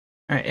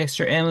Alright,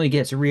 extra Emily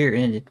gets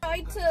rear-ended.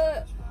 I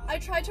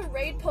tried to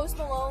raid Post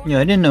Malone. Yeah,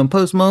 I didn't know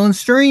Post Malone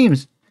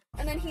streams.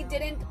 And then he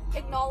didn't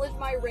acknowledge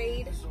my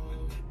raid.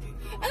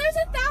 And there's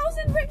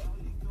 1,000 raid.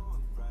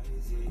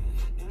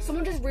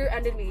 Someone just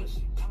rear-ended me.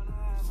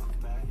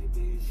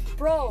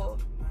 Bro,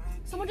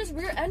 someone just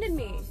rear-ended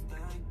me.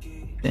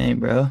 Dang,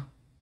 bro.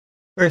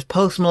 First,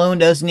 Post Malone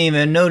doesn't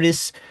even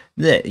notice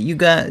that you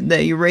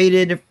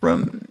raided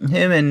from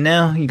him, and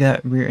now you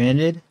got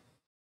rear-ended.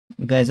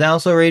 You guys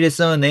also raided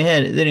someone. They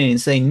didn't even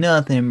say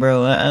nothing,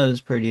 bro. I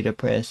was pretty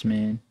depressed,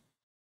 man.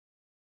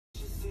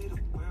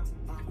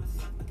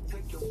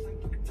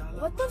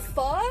 What the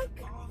fuck?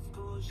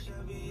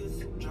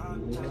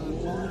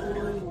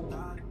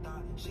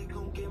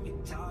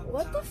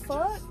 What the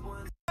fuck?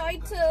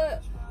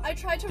 I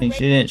tried to. Think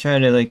she didn't try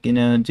to, like, you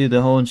know, do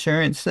the whole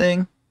insurance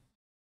thing?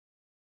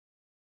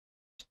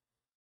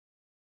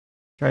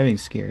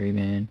 Driving's scary,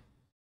 man.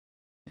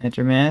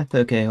 Aftermath?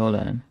 Okay, hold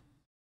on.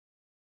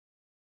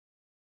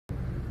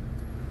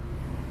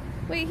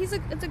 Wait, it's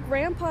a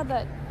grandpa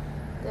that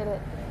did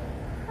it.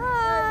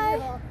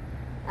 Hi.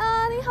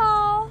 Ni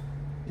hao.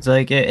 It's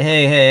like,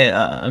 hey,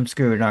 I'm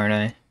screwed, aren't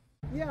I?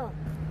 Yeah.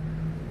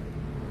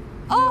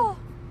 Oh,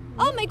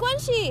 没关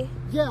系。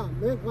Yeah，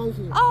 没关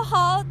系。哦，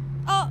好，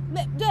哦，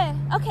对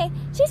 ，OK，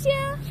 谢谢。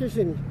谢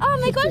谢你。啊，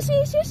没关系，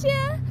谢谢。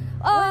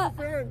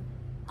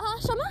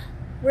什么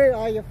Where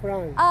are you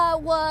from?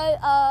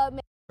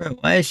 Bro,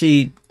 why is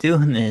she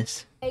doing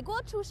this? 美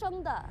国出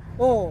生的。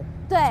哦，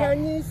对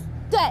Chinese.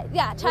 对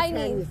呀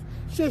 ，Chinese。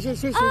谢谢。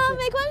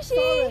没关系。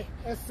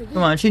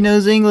Come on, she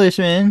knows English,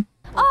 man.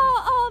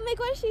 没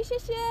关系，谢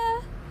谢。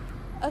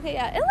Okay,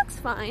 yeah, it looks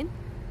fine.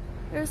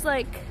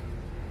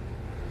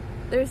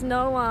 There's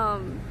no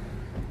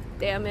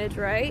damage,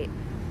 right?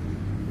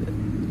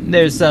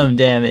 There's some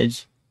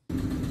damage.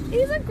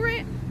 He's a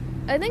great.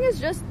 I think it's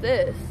just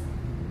this.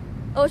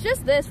 Oh, it's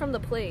just this from the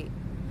plate,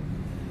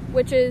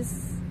 which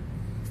is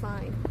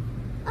fine.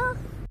 Oh.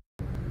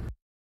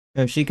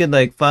 If she could,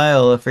 like,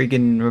 file a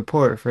freaking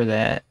report for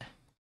that.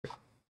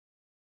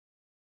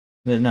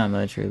 But not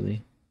much,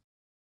 really.